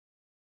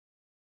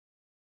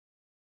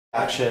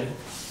Action.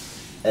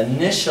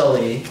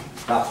 Initially,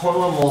 got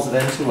 0.1 moles of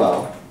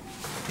N2O.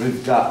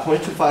 We've got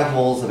 0.25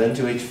 moles of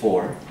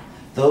N2H4.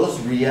 Those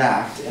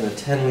react in a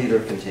 10-liter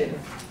container.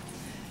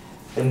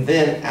 And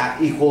then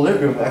at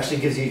equilibrium, it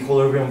actually gives you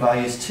equilibrium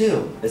values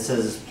too. It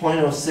says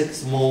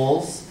 0.06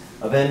 moles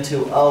of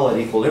N2O at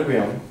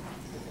equilibrium.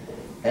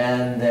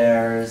 And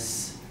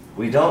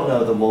we don't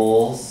know the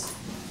moles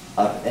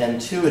of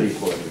N2 at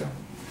equilibrium.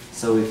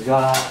 So we've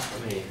got,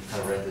 let me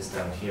kind of write this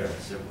down here.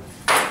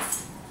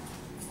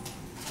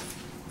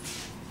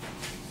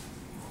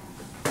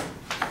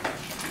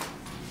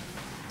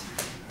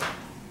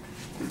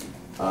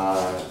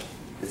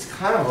 It's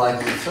kind of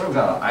like we've sort of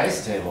got an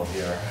ice table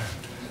here.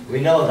 We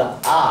know the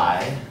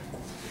I,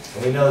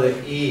 and we know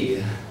the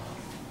E.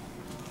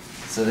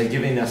 So they're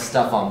giving us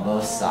stuff on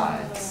both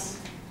sides.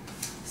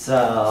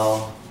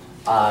 So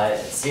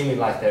it's seeming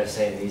like they're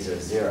saying these are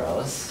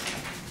zeros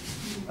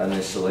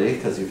initially,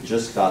 because you've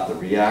just got the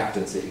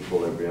reactants at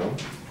equilibrium.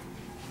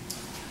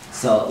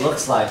 So it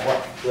looks like,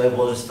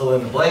 we'll just fill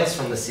in the blanks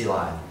from the C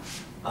line.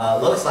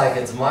 Looks like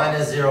it's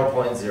minus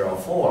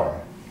 0.04.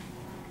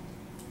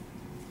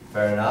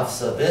 Fair enough.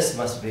 So this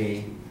must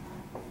be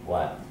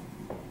what?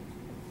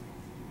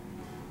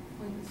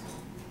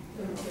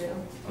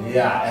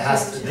 Yeah, it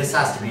has to. This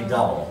has to be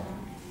double.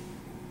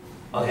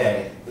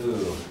 Okay.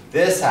 Ooh,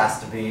 this has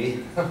to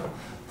be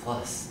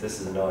plus. This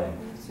is annoying.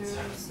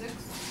 0.06.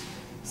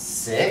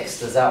 6.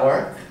 Does that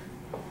work?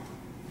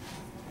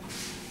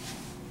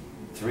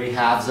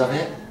 3/2 of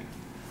it.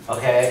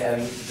 Okay,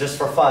 and just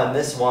for fun,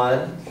 this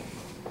one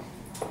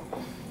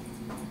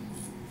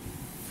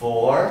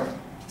 4.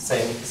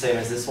 Same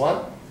as this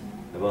one?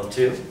 They're both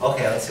 2?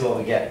 Okay, let's see what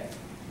we get.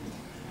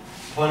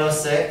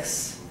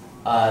 0.06.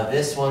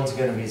 This one's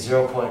going to be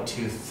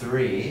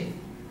 0.23.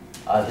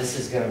 This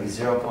is going to be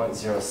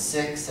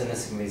 0.06, and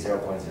this is going to be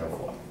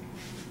 0.04.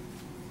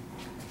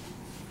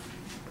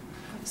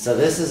 So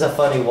this is a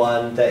funny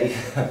one that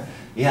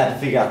you had to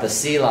figure out the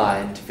C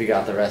line to figure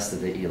out the rest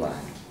of the E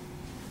line.